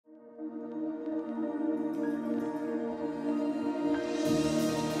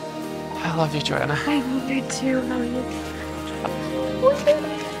I love you, Joanna. I love you too, Elliot. Look at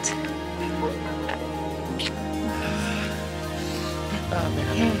it. Oh,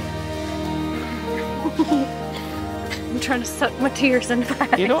 man. I'm trying to suck my tears in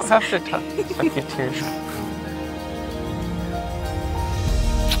back. You don't have to suck your tears.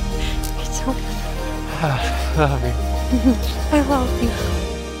 It's okay. I love you. I love you.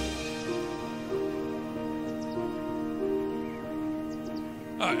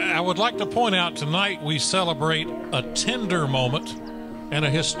 I would like to point out tonight we celebrate a tender moment and a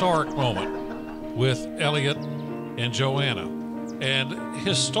historic moment with Elliot and Johannah. And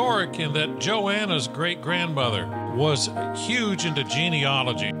historic in that Joanna's great-grandmother was huge into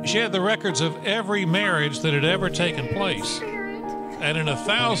genealogy. She had the records of every marriage that had ever taken place. And in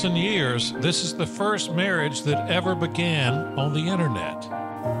 1,000 years, this is the first marriage that ever began on the internet.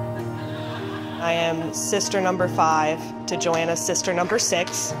 I am sister number 5 to Joanna's sister number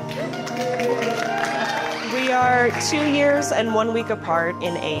 6. We are 2 years and 1 week apart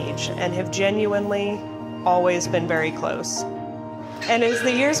in age and have genuinely always been very close. And as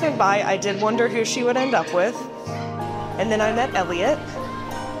the years went by, I did wonder who she would end up with. And then I met Elliot,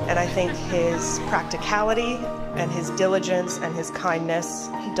 and I think his practicality and his diligence and his kindness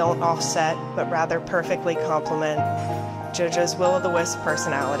don't offset, but rather perfectly complement JoJo's will-o'-the-wisp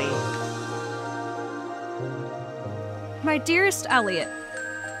personality. My dearest Elliot,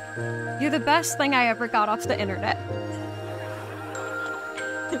 you're the best thing I ever got off the internet.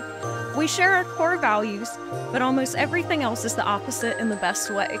 We share our core values, but almost everything else is the opposite in the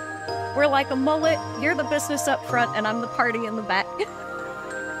best way. We're like a mullet, you're the business up front, and I'm the party in the back.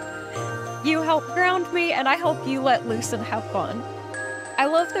 You help ground me, and I help you let loose and have fun. I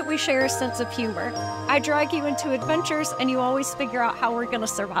love that we share a sense of humor. I drag you into adventures, and you always figure out how we're gonna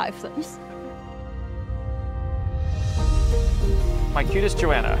survive them. My cutest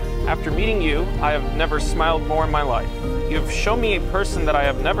Joanna, after meeting you, I have never smiled more in my life. You have shown me a person that I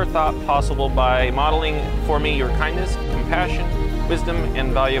have never thought possible by modeling for me your kindness, compassion, wisdom,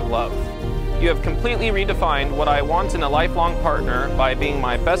 and value of love. You have completely redefined what I want in a lifelong partner by being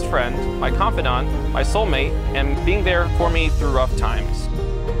my best friend, my confidant, my soulmate, and being there for me through rough times.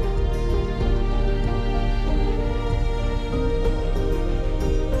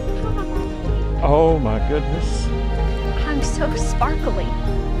 Oh my goodness. I'm so sparkly.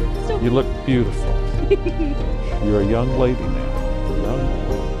 You look beautiful. You're a young lady now. Young.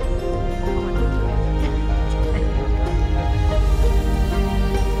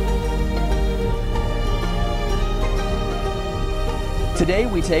 Today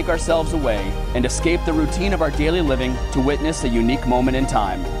we take ourselves away and escape the routine of our daily living to witness a unique moment in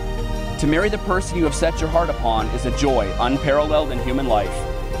time. To marry the person you have set your heart upon is a joy unparalleled in human life.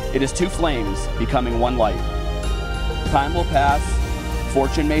 It is two flames becoming one light. Time will pass,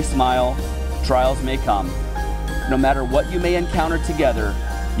 fortune may smile, trials may come. No matter what you may encounter together,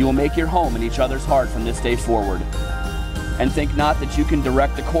 you will make your home in each other's heart from this day forward. And think not that you can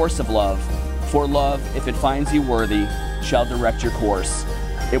direct the course of love, for love, if it finds you worthy, shall direct your course.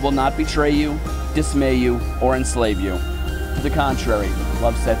 It will not betray you, dismay you, or enslave you. To the contrary,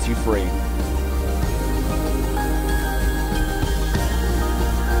 love sets you free.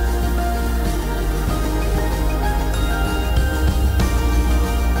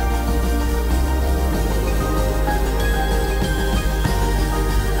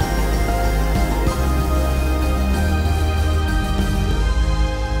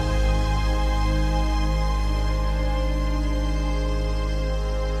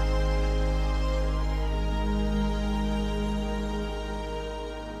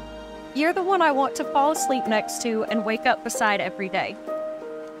 You're the one I want to fall asleep next to and wake up beside every day.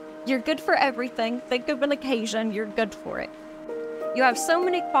 You're good for everything. Think of an occasion, you're good for it. You have so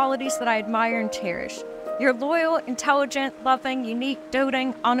many qualities that I admire and cherish. You're loyal, intelligent, loving, unique,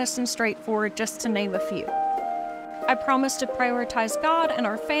 doting, honest, and straightforward, just to name a few. I promise to prioritize God and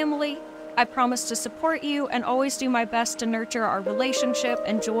our family. I promise to support you and always do my best to nurture our relationship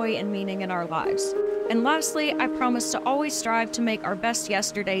and joy and meaning in our lives. And lastly, I promise to always strive to make our best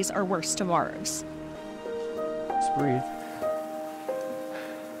yesterdays our worst tomorrows. Just breathe.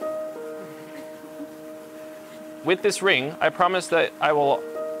 With this ring, I promise that I will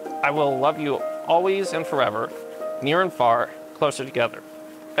love you always and forever, near and far, closer together.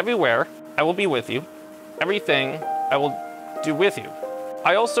 Everywhere, I will be with you. Everything, I will do with you.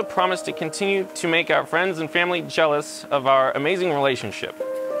 I also promise to continue to make our friends and family jealous of our amazing relationship.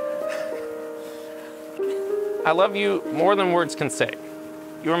 I love you more than words can say.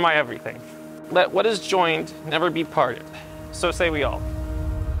 You are my everything. Let what is joined never be parted. So say we all.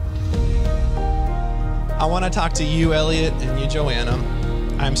 I want to talk to you, Elliot, and you, Joanna.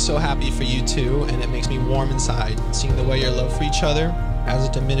 I'm so happy for you two, and it makes me warm inside seeing the way your love for each other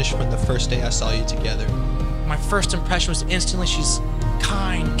hasn't diminished from the first day I saw you together. My first impression was instantly she's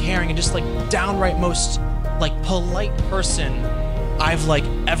kind, caring, and just like downright most like polite person I've like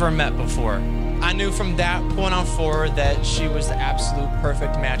ever met before. I knew from that point on forward that she was the absolute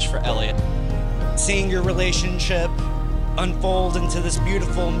perfect match for Elliot. Seeing your relationship unfold into this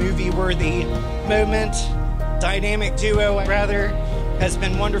beautiful movie-worthy moment, dynamic duo rather, has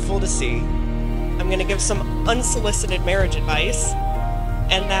been wonderful to see. I'm going to give some unsolicited marriage advice,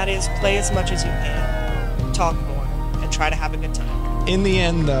 and that is play as much as you can, talk more, and try to have a good time. In the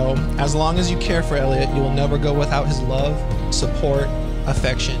end, though, as long as you care for Elliot, you will never go without his love, support,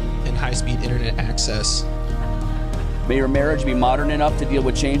 affection, and high-speed internet access. May your marriage be modern enough to deal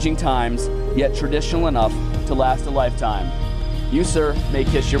with changing times, yet traditional enough to last a lifetime. You, sir, may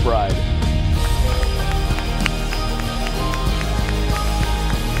kiss your bride.